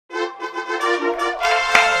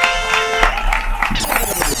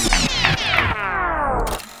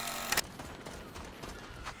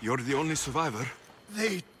You're the only survivor?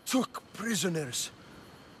 They took prisoners.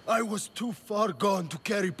 I was too far gone to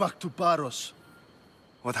carry back to Barros.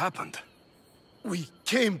 What happened? We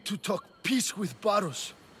came to talk peace with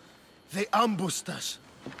Barros. They ambushed us.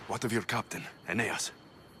 What of your captain, Aeneas?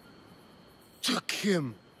 Took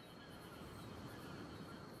him.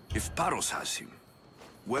 If Barros has him,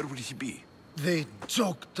 where would he be? They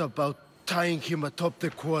joked about tying him atop the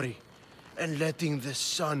quarry and letting the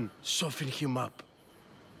sun soften him up.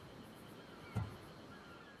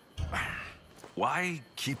 Why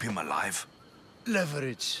keep him alive?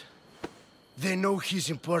 Leverage. They know he's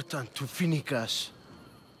important to Finicas.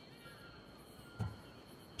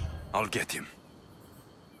 I'll get him.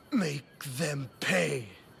 Make them pay.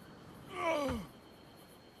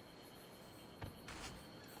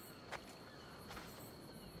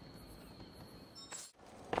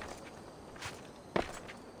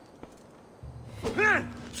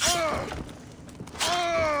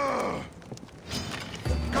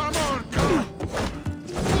 Come on, come!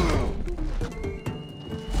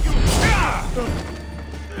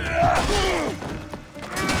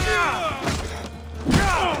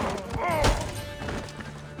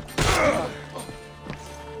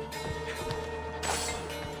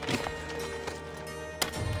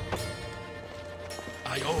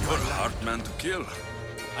 You're a hard man to kill.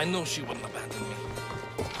 I know she wouldn't abandon me.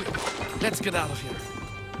 Quick, let's get out of here.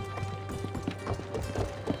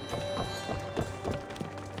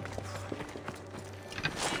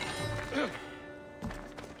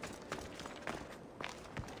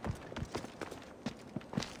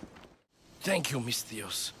 Thank you,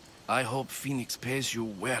 Mistios. I hope Phoenix pays you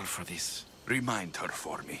well for this. Remind her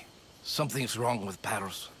for me. Something's wrong with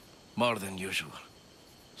Barros. More than usual.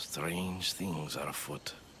 Strange things are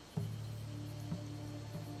afoot.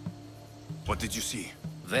 What did you see?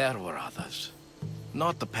 There were others.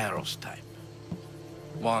 Not the Barros type.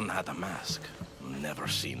 One had a mask. Never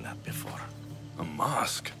seen that before. A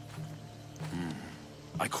mask?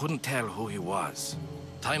 I couldn't tell who he was.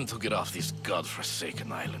 Time to get off this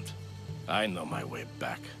godforsaken island. I know my way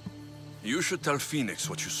back. You should tell Phoenix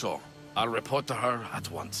what you saw. I'll report to her at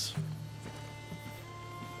once.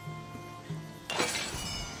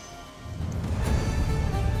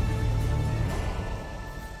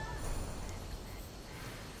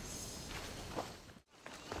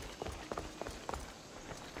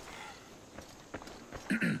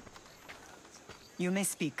 You may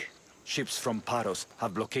speak. Ships from Paros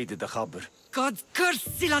have blockaded the harbor. God curse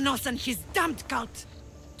Silanos and his damned cult!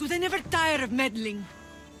 Do they never tire of meddling?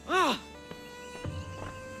 Ah!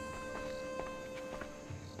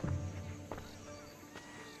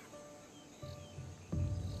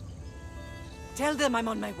 Tell them I'm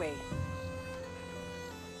on my way.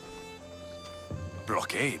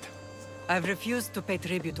 Blockade? I've refused to pay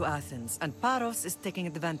tribute to Athens, and Paros is taking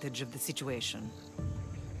advantage of the situation.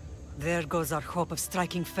 There goes our hope of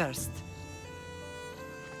striking first.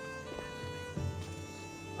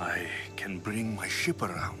 I can bring my ship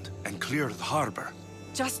around and clear the harbor.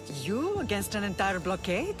 Just you against an entire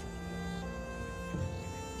blockade?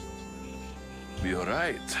 You're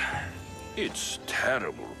right. It's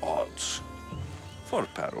terrible odds. For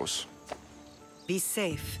Paros. Be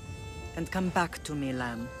safe, and come back to me,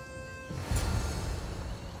 lamb.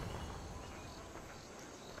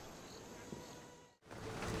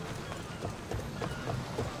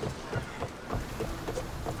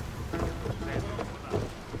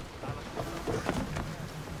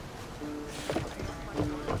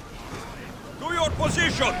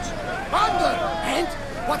 Positions! Thunder! And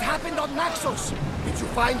what happened on Naxos? Did you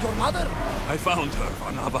find your mother? I found her,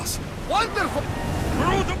 Barnabas. Wonderful!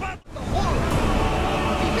 Through the back! The hole!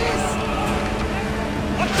 We missed!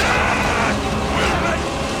 Attack! We'll make...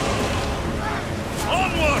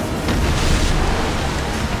 Onward!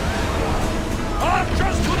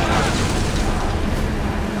 Archers to the left!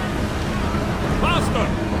 Faster!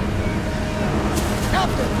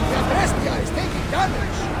 Captain, the Abrestia is taking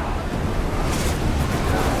damage!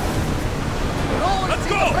 Let's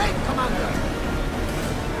go! Break, Commander!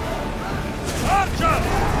 Archer!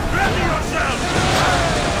 Ready yourself!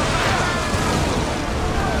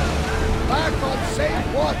 Back on safe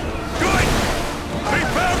water! Good!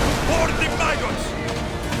 Prepare to board the maggots!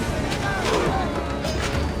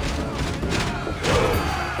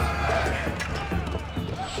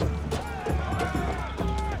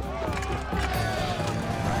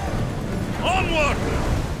 Onward!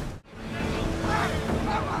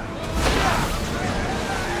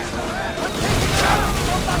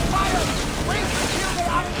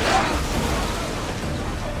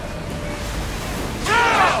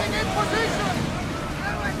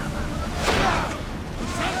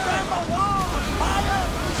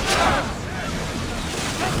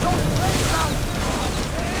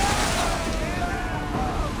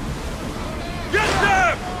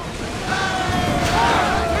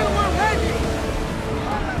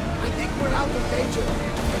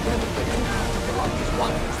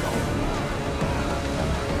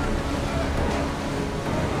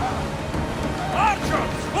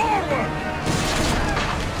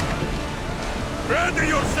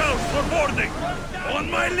 for boarding! On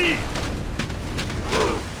my lead!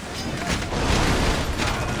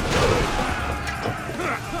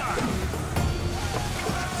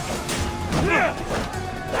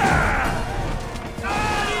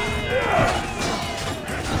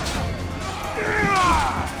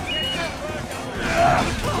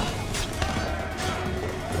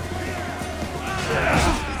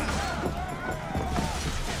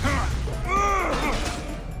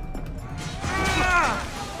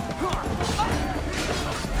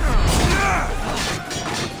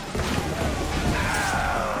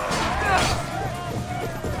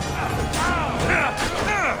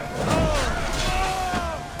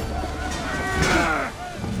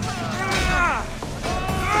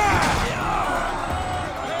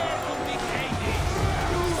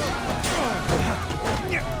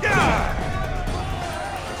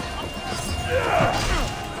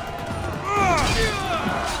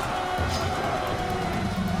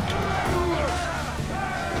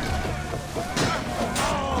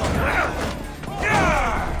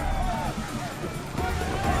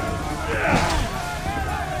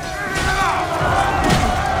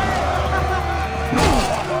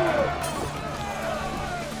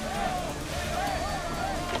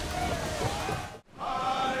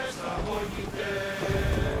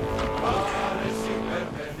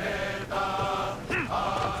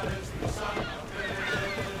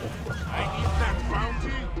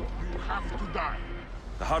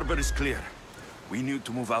 The harbor is clear. We need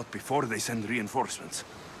to move out before they send reinforcements.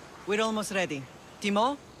 We're almost ready.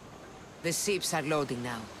 Timo? The ships are loading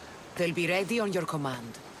now. They'll be ready on your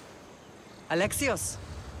command. Alexios,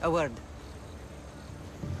 a word.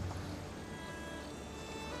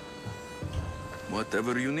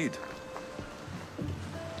 Whatever you need.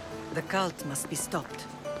 The cult must be stopped.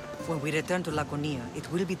 When we return to Laconia, it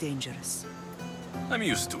will be dangerous. I'm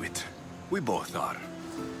used to it. We both are.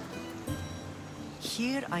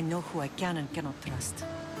 Here, I know who I can and cannot trust.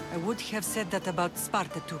 I would have said that about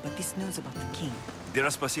Sparta too, but this news about the king. Did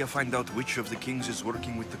Aspasia find out which of the kings is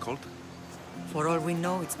working with the cult? For all we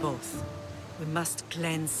know, it's both. We must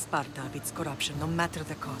cleanse Sparta of its corruption, no matter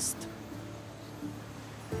the cost.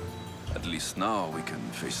 At least now we can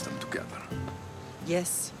face them together.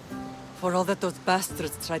 Yes, for all that those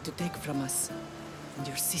bastards tried to take from us. And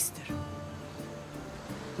your sister.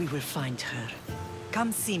 We will find her.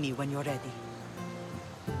 Come see me when you're ready.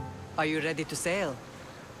 Are you ready to sail?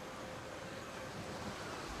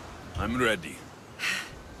 I'm ready.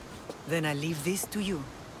 Then I leave this to you.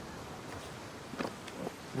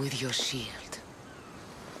 With your shield.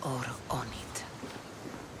 Or on it.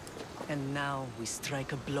 And now we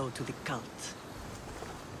strike a blow to the cult.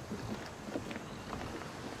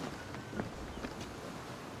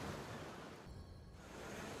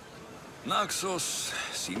 Naxos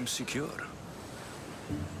seems secure.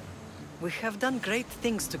 We have done great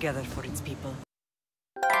things together for its people.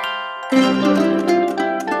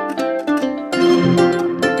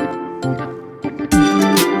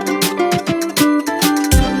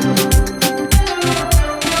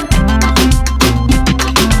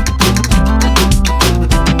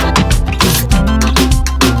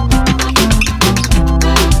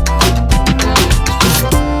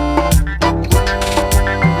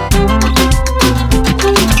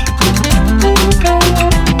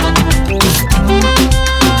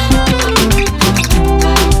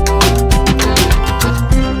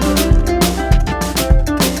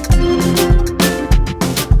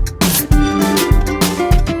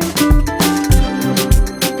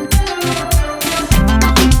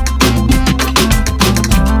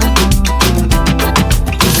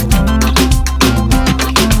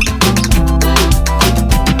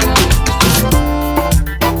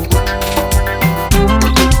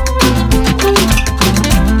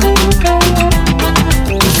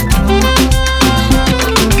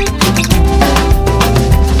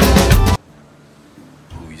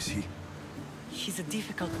 He's a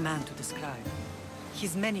difficult man to describe.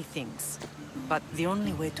 He's many things, but the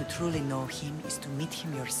only way to truly know him is to meet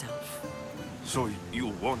him yourself. So you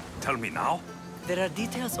won't tell me now? There are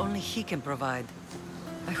details only he can provide.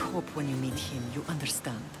 I hope when you meet him, you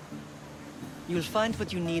understand. You'll find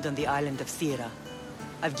what you need on the island of Thera.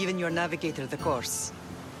 I've given your navigator the course.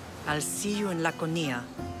 I'll see you in Laconia.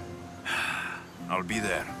 I'll be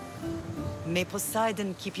there. May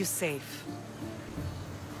Poseidon keep you safe.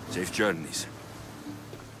 Safe journeys.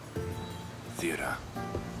 Thera.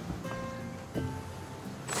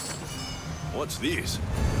 What's this?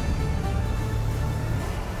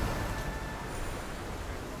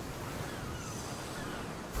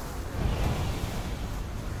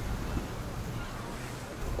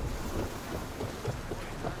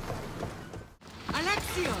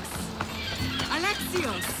 Alexios!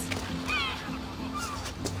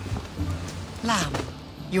 Lamb,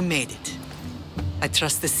 you made it. I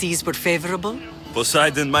trust the seas were favorable?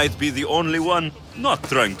 Poseidon might be the only one not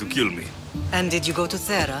trying to kill me. And did you go to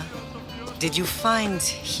Thera? Did you find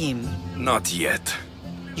him? Not yet.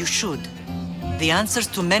 You should. The answers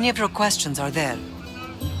to many of your questions are there.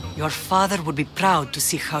 Your father would be proud to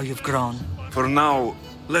see how you've grown. For now,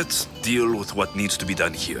 let's deal with what needs to be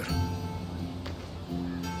done here.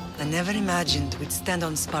 I never imagined we'd stand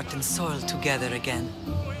on Spartan soil together again.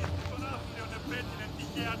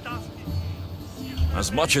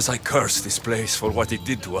 As much as I curse this place for what it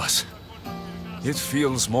did to us, it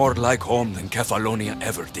feels more like home than Kefalonia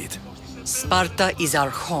ever did. Sparta is our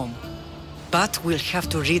home. But we'll have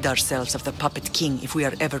to rid ourselves of the Puppet King if we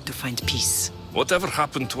are ever to find peace. Whatever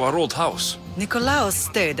happened to our old house? Nikolaos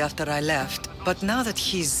stayed after I left, but now that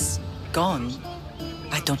he's gone,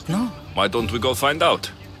 I don't know. Why don't we go find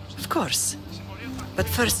out? Of course. But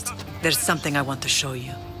first, there's something I want to show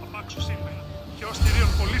you.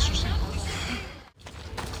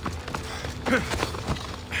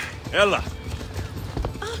 Ella!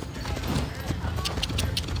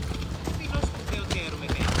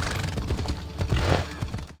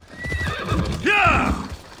 Yeah!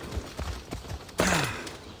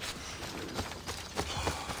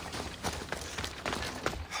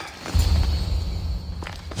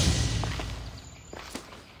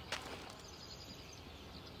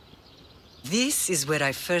 This is where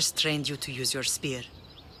I first trained you to use your spear.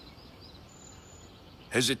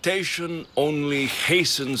 Hesitation only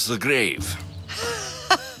hastens the grave.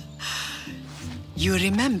 You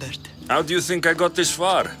remembered. How do you think I got this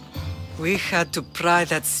far? We had to pry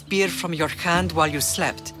that spear from your hand while you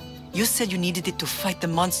slept. You said you needed it to fight the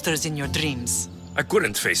monsters in your dreams. I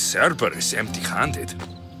couldn't face Cerberus empty-handed.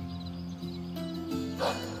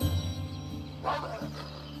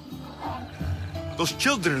 Those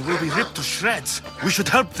children will be ripped to shreds. We should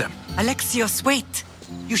help them. Alexios, wait!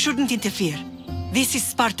 You shouldn't interfere. This is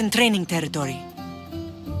Spartan training territory.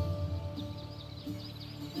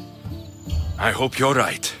 I hope you're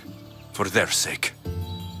right. For their sake.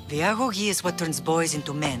 The agogi is what turns boys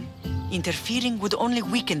into men. Interfering would only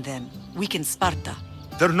weaken them, weaken Sparta.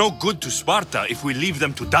 They're no good to Sparta if we leave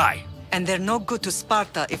them to die. And they're no good to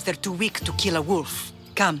Sparta if they're too weak to kill a wolf.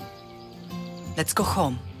 Come. Let's go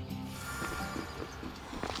home.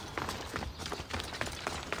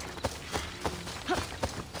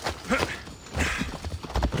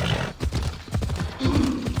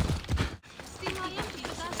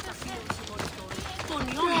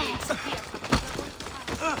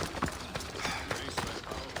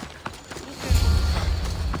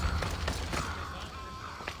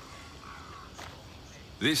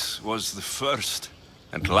 This was the first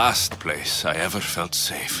and last place I ever felt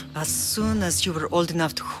safe. As soon as you were old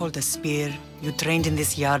enough to hold a spear, you trained in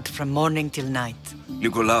this yard from morning till night.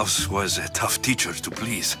 Nikolaos was a tough teacher to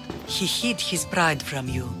please. He hid his pride from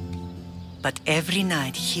you. But every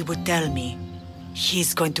night he would tell me,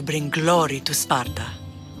 he's going to bring glory to Sparta.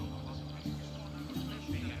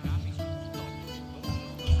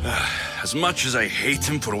 As much as I hate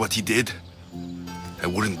him for what he did, I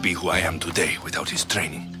wouldn't be who I am today without his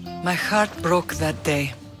training. My heart broke that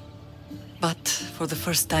day. But for the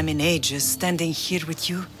first time in ages, standing here with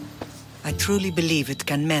you, I truly believe it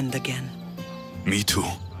can mend again. Me too.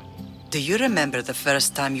 Do you remember the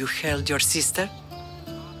first time you held your sister?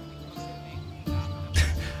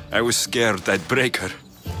 I was scared I'd break her.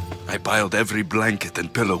 I piled every blanket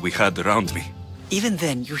and pillow we had around me. Even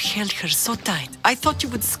then, you held her so tight. I thought you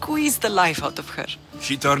would squeeze the life out of her.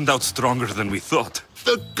 She turned out stronger than we thought.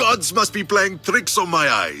 The gods must be playing tricks on my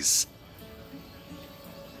eyes.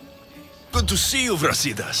 Good to see you,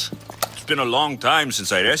 Brasidas. It's been a long time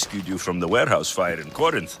since I rescued you from the warehouse fire in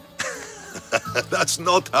Corinth. That's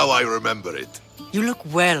not how I remember it. You look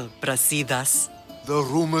well, Brasidas. The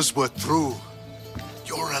rumors were true.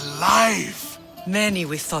 You're alive! Many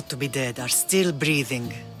we thought to be dead are still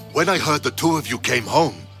breathing. When I heard the two of you came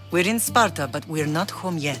home... We're in Sparta, but we're not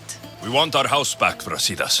home yet. We want our house back,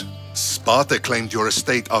 Brasidas. Sparta claimed your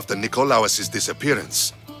estate after Nikolaos'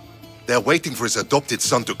 disappearance. They're waiting for his adopted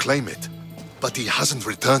son to claim it. But he hasn't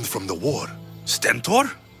returned from the war.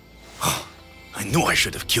 Stentor? I knew I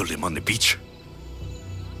should have killed him on the beach.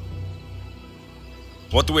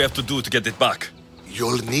 What do we have to do to get it back?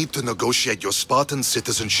 You'll need to negotiate your Spartan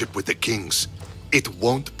citizenship with the kings. It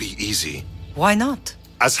won't be easy. Why not?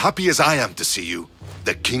 As happy as I am to see you,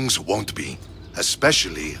 the kings won't be.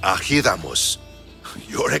 Especially Archidamos.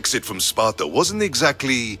 Your exit from Sparta wasn't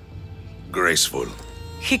exactly... graceful.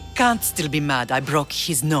 He can't still be mad I broke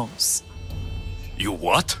his nose. You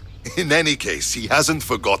what? In any case, he hasn't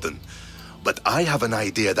forgotten. but I have an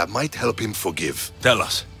idea that might help him forgive. Tell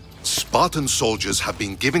us. Spartan soldiers have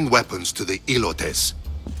been giving weapons to the Ilotes.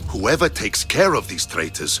 Whoever takes care of these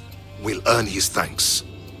traitors will earn his thanks.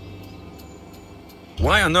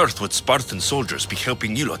 Why on earth would Spartan soldiers be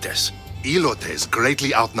helping Ilotes? Ilotes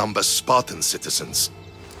greatly outnumber Spartan citizens,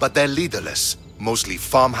 but they're leaderless, mostly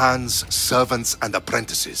farmhands, servants, and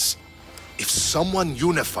apprentices. If someone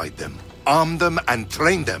unified them, armed them, and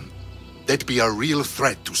trained them, they'd be a real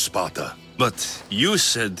threat to Sparta. But you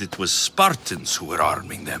said it was Spartans who were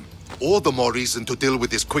arming them. All the more reason to deal with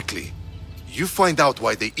this quickly. You find out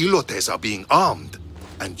why the Ilotes are being armed,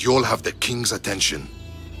 and you'll have the king's attention.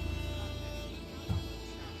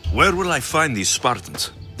 Where will I find these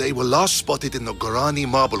Spartans? They were last spotted in the Gorani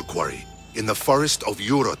marble quarry, in the forest of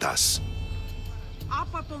Eurotas.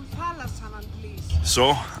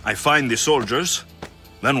 So, I find the soldiers,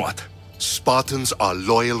 then what? Spartans are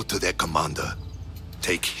loyal to their commander.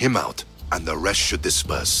 Take him out, and the rest should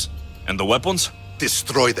disperse. And the weapons?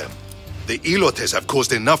 Destroy them. The Ilotes have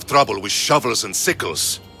caused enough trouble with shovels and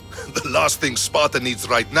sickles. The last thing Sparta needs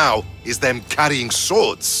right now is them carrying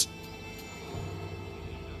swords.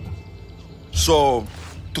 So,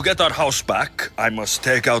 to get our house back, I must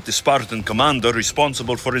take out the Spartan commander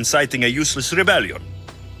responsible for inciting a useless rebellion.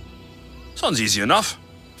 Sounds easy enough.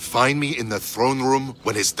 Find me in the throne room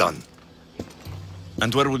when it's done.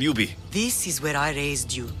 And where will you be? This is where I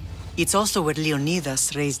raised you. It's also where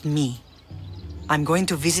Leonidas raised me. I'm going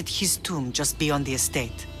to visit his tomb just beyond the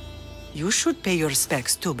estate. You should pay your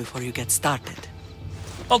respects too before you get started.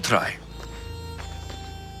 I'll try.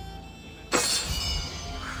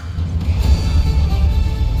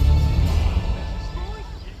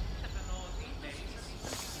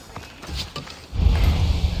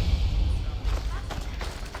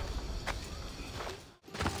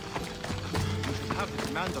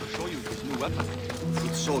 Show you his new weapon.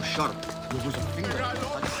 It's so sharp. You lose a finger.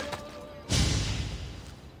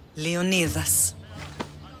 Leonidas.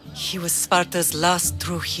 He was Sparta's last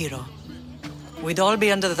true hero. We'd all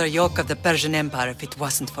be under the yoke of the Persian Empire if it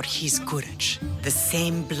wasn't for his courage. The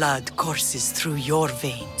same blood courses through your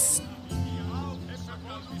veins.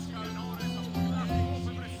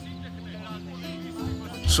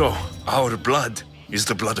 So, our blood is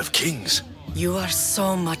the blood of kings. You are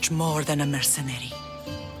so much more than a mercenary.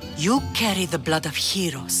 You carry the blood of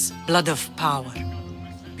heroes, blood of power.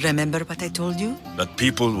 Remember what I told you? That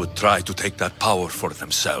people would try to take that power for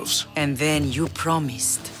themselves. And then you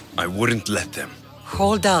promised. I wouldn't let them.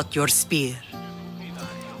 Hold out your spear.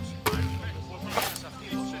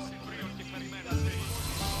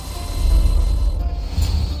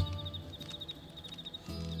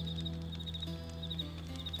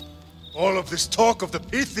 All of this talk of the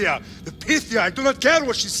Pythia, I do not care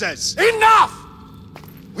what she says. Enough!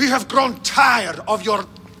 We have grown tired of your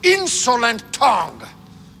insolent tongue.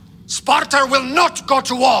 Sparta will not go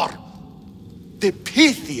to war. The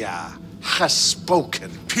Pythia has spoken.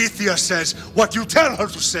 Pythia says what you tell her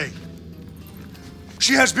to say.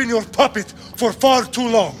 She has been your puppet for far too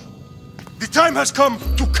long. The time has come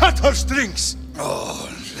to cut her strings. Oh,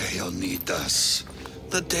 Leonidas,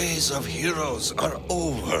 the days of heroes are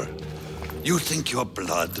over. You think your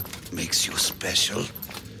blood makes you special?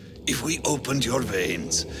 If we opened your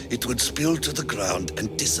veins, it would spill to the ground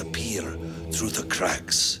and disappear through the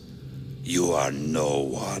cracks. You are no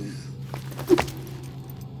one.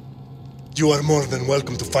 You are more than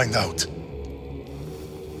welcome to find out.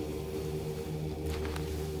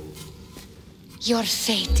 Your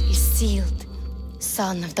fate is sealed,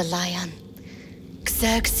 son of the lion.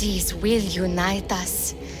 Xerxes will unite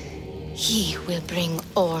us. He will bring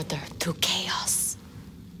order to chaos.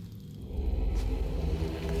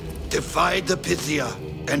 Defy the Pythia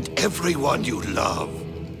and everyone you love.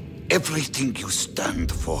 Everything you stand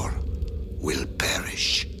for will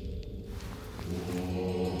perish.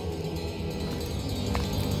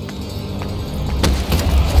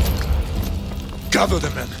 Gather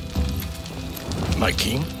the men. My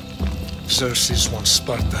king? Xerxes wants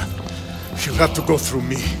Sparta. You'll have to go through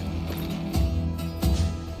me.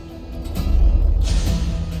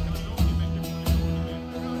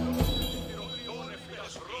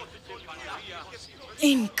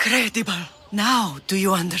 Incredible! Now, do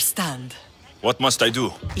you understand? What must I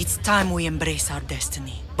do? It's time we embrace our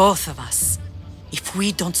destiny. Both of us. If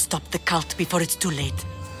we don't stop the cult before it's too late,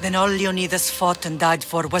 then all Leonidas fought and died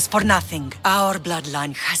for was for nothing. Our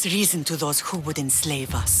bloodline has risen to those who would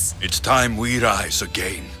enslave us. It's time we rise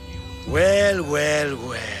again. Well, well,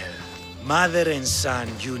 well. Mother and son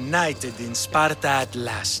united in Sparta at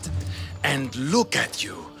last. And look at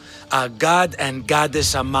you, a god and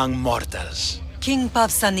goddess among mortals. King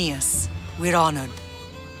Pausanias, we're honored.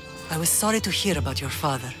 I was sorry to hear about your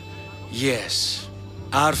father. Yes.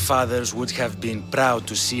 Our fathers would have been proud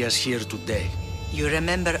to see us here today. You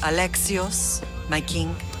remember Alexios, my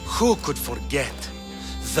king? Who could forget?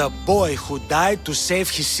 The boy who died to save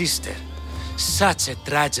his sister. Such a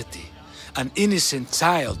tragedy. An innocent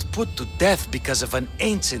child put to death because of an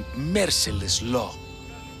ancient, merciless law.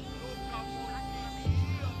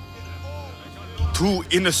 2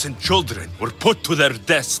 innocent children were put to their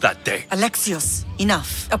deaths that day. Alexios,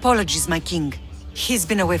 enough. Apologies, my king. He's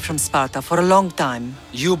been away from Sparta for a long time.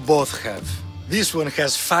 You both have. This one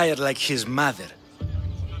has fire like his mother.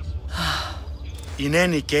 In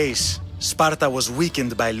any case, Sparta was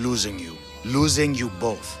weakened by losing you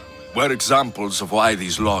both. We're examples of why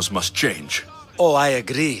these laws must change. Oh, I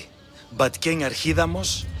agree. But King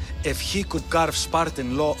Archidamos, if he could carve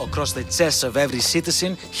Spartan law across the chests of every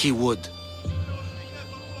citizen, he would.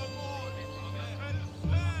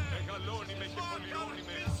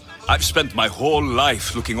 I've spent my whole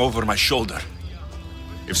life looking over my shoulder.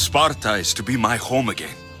 If Sparta is to be my home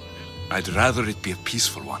again, I'd rather it be a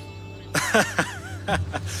peaceful one.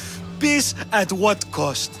 Peace at what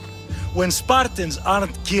cost? When Spartans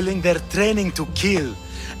aren't killing, they're training to kill.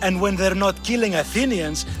 And when they're not killing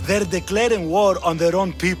Athenians, they're declaring war on their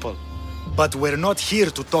own people. But we're not here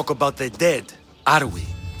to talk about the dead, are we?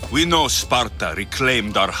 We know Sparta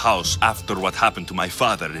reclaimed our house after what happened to my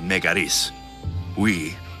father in Megaris.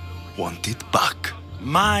 We want it back.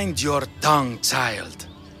 Mind your tongue, child.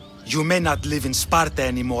 You may not live in Sparta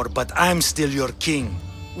anymore, but I'm still your king.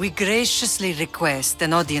 We graciously request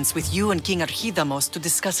an audience with you and King Archidamos to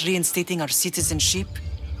discuss reinstating our citizenship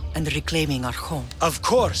and reclaiming our home. Of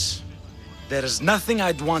course. There's nothing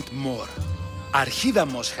I'd want more.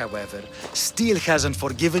 Archidamos, however, still hasn't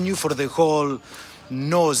forgiven you for the whole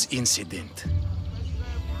nose incident.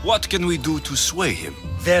 What can we do to sway him?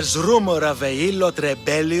 There's rumor of a Helot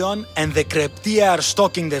rebellion, and the Kryptia are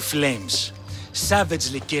stoking the flames.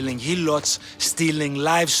 Savagely killing Helots, stealing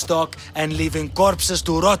livestock, and leaving corpses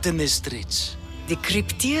to rot in the streets. The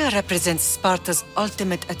Kryptia represents Sparta's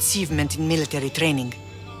ultimate achievement in military training.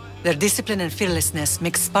 Their discipline and fearlessness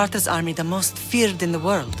make Sparta's army the most feared in the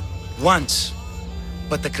world. Once.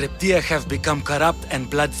 But the Kryptia have become corrupt and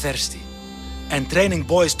bloodthirsty. And training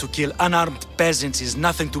boys to kill unarmed peasants is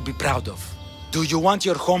nothing to be proud of. Do you want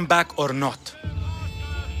your home back or not?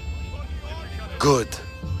 Good.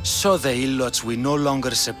 So the Helots will no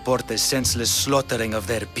longer support the senseless slaughtering of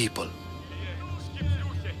their people.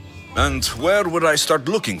 And where would I start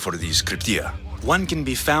looking for these Kryptia? One can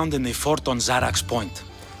be found in the fort on Zarax Point.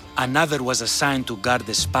 Another was assigned to guard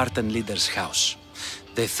the Spartan leader's house.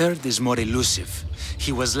 The third is more elusive.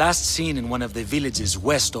 He was last seen in one of the villages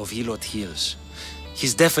west of Helot Hills.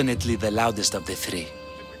 He's definitely the loudest of the three.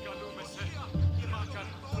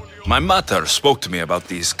 My mother spoke to me about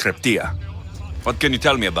these Kryptia. What can you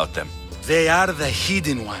tell me about them? They are the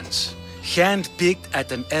hidden ones. Hand-picked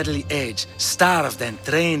at an early age, starved and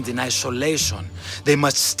trained in isolation. They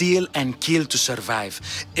must steal and kill to survive.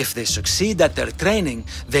 If they succeed at their training,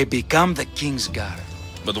 they become the king's guard.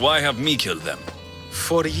 But why have me killed them?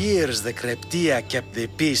 For years, the Kryptia kept the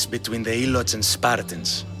peace between the Helots and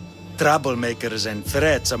Spartans. Troublemakers and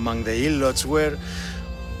threats among the Helots were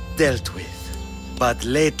dealt with. But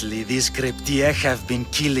lately, these Kryptia have been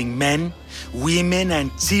killing men, women,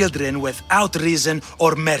 and children without reason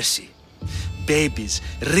or mercy. Babies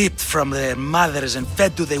ripped from their mothers and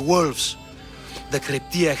fed to the wolves. The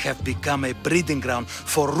Kryptia have become a breeding ground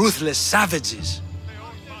for ruthless savages.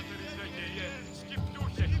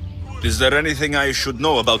 Is there anything I should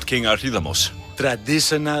know about King Archidamos?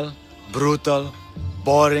 Traditional, brutal,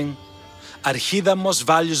 boring. Archidamos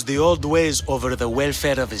values the old ways over the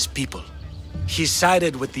welfare of his people. He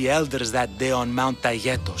sided with the elders that day on Mount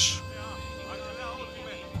Taygetos.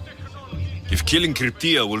 If killing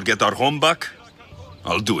Kryptia will get our home back,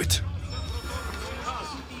 I'll do it.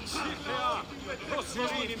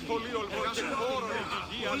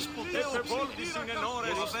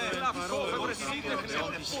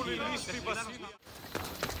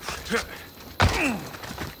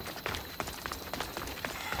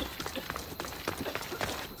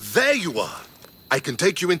 There you are! I can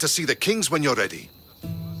take you in to see the kings when you're ready.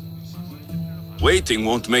 Waiting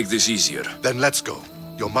won't make this easier. Then let's go.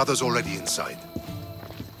 Your mother's already inside.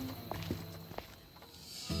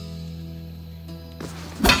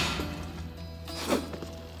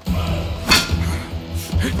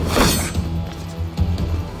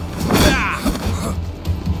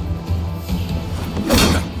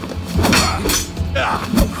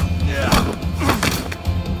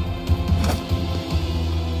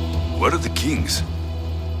 Where are the kings?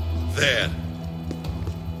 There.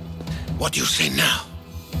 What do you say now?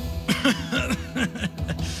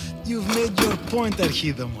 You've made your point,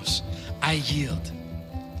 Archidamos. I yield.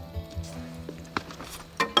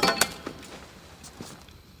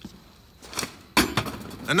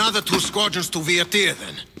 Another 2 squadrons to Viatir,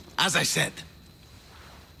 then. As I said.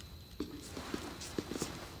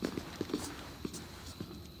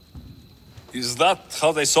 Is that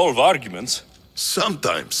how they solve arguments?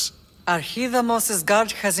 Sometimes. Archidamos'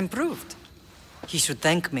 guard has improved. He should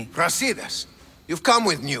thank me. Brasidas, you've come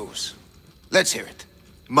with news. Let's hear it.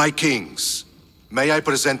 My kings, may I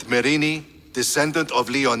present Merini, descendant of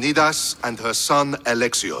Leonidas, and her son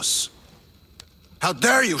Alexios. How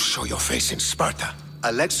dare you show your face in Sparta?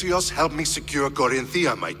 Alexios helped me secure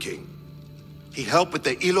Corinthia, my king. He helped with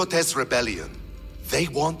the Ilotes rebellion. They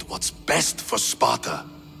want what's best for Sparta.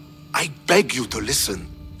 I beg you to listen.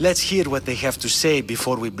 Let's hear what they have to say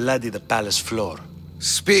before we bloody the palace floor.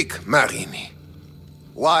 Speak, Marini.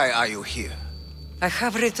 Why are you here? I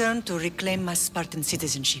have returned to reclaim my Spartan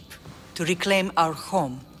citizenship, to reclaim our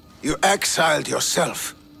home. You exiled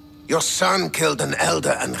yourself. Your son killed an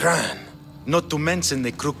elder and ran. Not to mention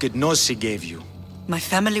the crooked nose he gave you. My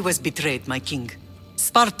family was betrayed, my king.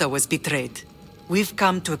 Sparta was betrayed. We've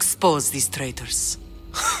come to expose these traitors.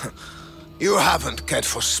 You haven't cared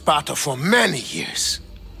for Sparta for many years.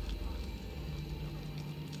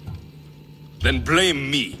 Then blame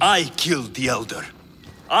me. I killed the Elder.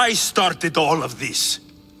 I started all of this.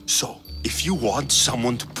 So, if you want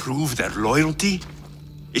someone to prove their loyalty,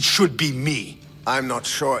 it should be me. I'm not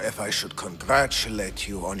sure if I should congratulate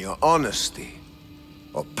you on your honesty,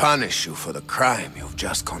 or punish you for the crime you've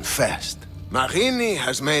just confessed. Marini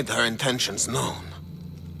has made her intentions known.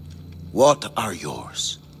 What are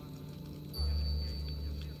yours?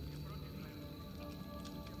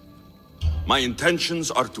 My intentions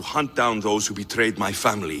are to hunt down those who betrayed my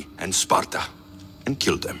family and Sparta, and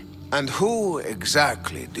kill them. And who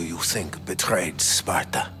exactly do you think betrayed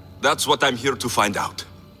Sparta? That's what I'm here to find out.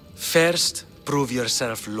 First, prove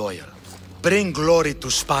yourself loyal. Bring glory to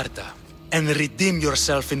Sparta, and redeem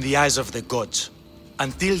yourself in the eyes of the gods.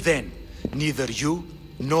 Until then, neither you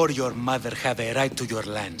nor your mother have a right to your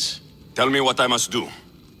lands. Tell me what I must do,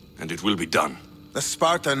 and it will be done. The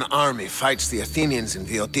Spartan army fights the Athenians in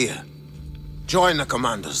Viotia. Join the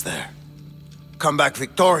commandos there. Come back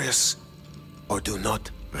victorious, or do not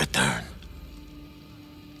return.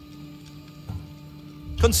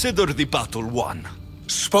 Consider the battle won.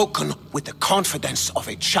 Spoken with the confidence of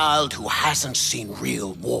a child who hasn't seen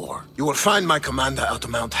real war. You will find my commander out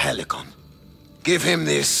of Mount Helicon. Give him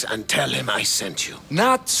this and tell him I sent you.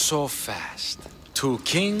 Not so fast. 2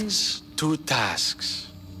 kings, 2 tasks.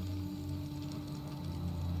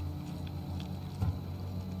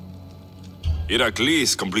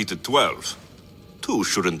 Heracles completed 12. 2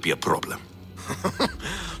 shouldn't be a problem.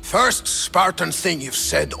 First Spartan thing you've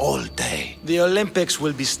said all day. The Olympics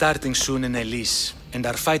will be starting soon in Elise, and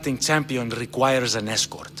our fighting champion requires an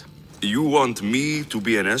escort. You want me to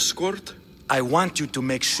be an escort? I want you to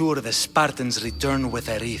make sure the Spartans return with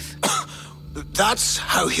a wreath. That's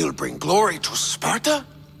how he'll bring glory to Sparta?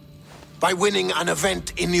 By winning an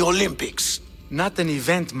event in the Olympics? Not an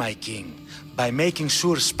event, my king. By making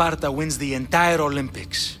sure Sparta wins the entire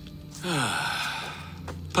Olympics.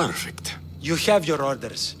 Perfect. You have your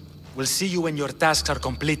orders. We'll see you when your tasks are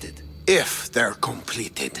completed. If they're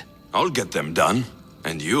completed. I'll get them done,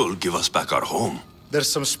 and you'll give us back our home.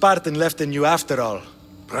 There's some Spartan left in you after all.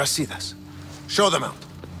 Brasidas, show them out.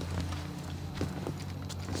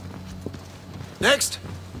 Next.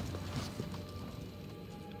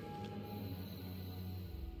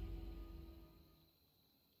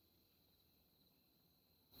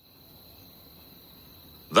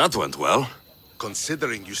 That went well.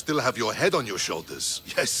 Considering you still have your head on your shoulders,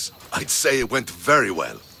 yes, I'd say it went very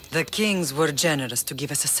well. The kings were generous to give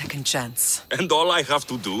us a second chance. And all I have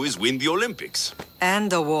to do is win the Olympics.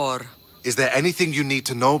 And a war. Is there anything you need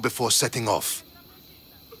to know before setting off?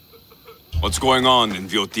 What's going on in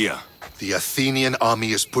Viotia? The Athenian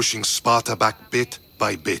army is pushing Sparta back bit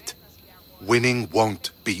by bit. Winning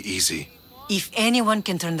won't be easy. If anyone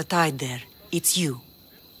can turn the tide there, it's you.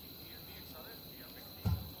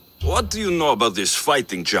 What do you know about this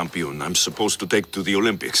fighting champion I'm supposed to take to the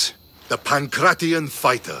Olympics? The Pancratian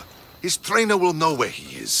fighter. His trainer will know where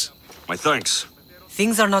he is. My thanks.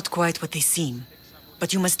 Things are not quite what they seem,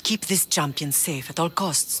 but you must keep this champion safe at all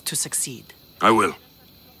costs to succeed. I will.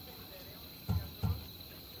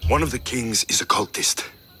 One of the kings is a cultist.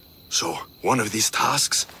 So, one of these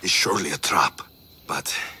tasks is surely a trap.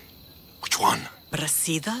 But, which one?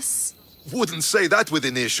 Brasidas? Wouldn't say that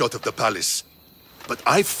within earshot of the palace. But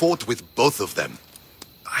I fought with both of them.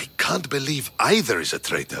 I can't believe either is a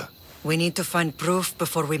traitor. We need to find proof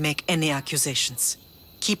before we make any accusations.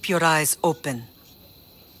 Keep your eyes open.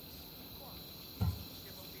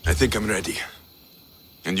 I think I'm ready.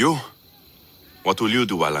 And you? What will you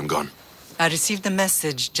do while I'm gone? I received a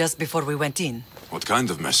message just before we went in. What kind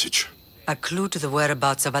of message? A clue to the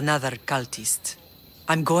whereabouts of another cultist.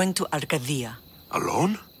 I'm going to Arcadia.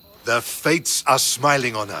 Alone? The fates are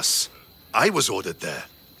smiling on us. I was ordered there.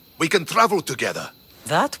 We can travel together.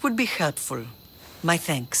 That would be helpful. My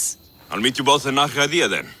thanks. I'll meet you both in Arcadia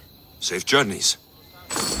then. Safe journeys.